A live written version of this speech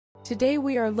Today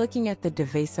we are looking at the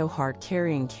DEVASO Hard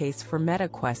Carrying Case for Meta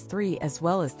Quest 3 as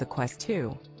well as the Quest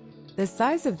 2. The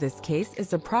size of this case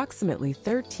is approximately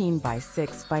 13 by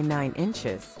 6 by 9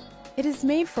 inches. It is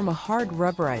made from a hard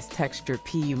rubberized textured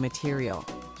PU material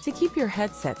to keep your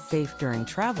headset safe during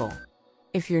travel.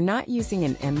 If you're not using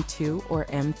an M2 or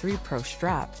M3 Pro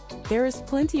strap, there is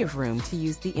plenty of room to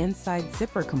use the inside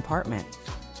zipper compartment.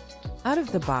 Out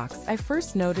of the box, I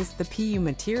first noticed the PU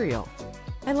material.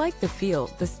 I like the feel.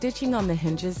 The stitching on the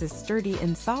hinges is sturdy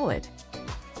and solid.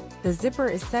 The zipper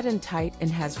is set in tight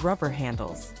and has rubber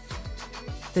handles.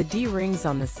 The D-rings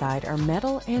on the side are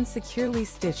metal and securely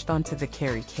stitched onto the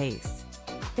carry case.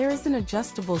 There is an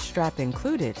adjustable strap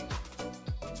included.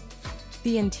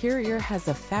 The interior has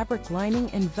a fabric lining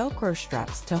and Velcro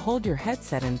straps to hold your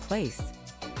headset in place.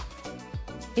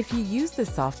 If you use the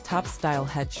soft top style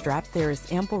head strap, there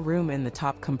is ample room in the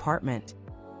top compartment.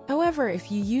 However, if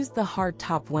you use the hard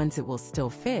top ones, it will still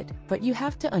fit, but you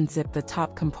have to unzip the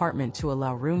top compartment to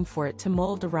allow room for it to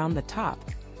mold around the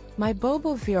top. My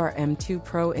Bobo VR M2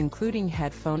 Pro including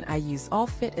headphone I use all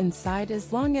fit inside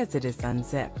as long as it is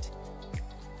unzipped.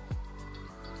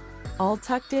 All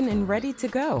tucked in and ready to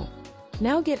go.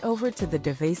 Now get over to the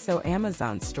DEVASO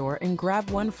Amazon store and grab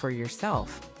one for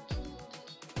yourself.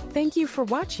 Thank you for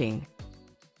watching.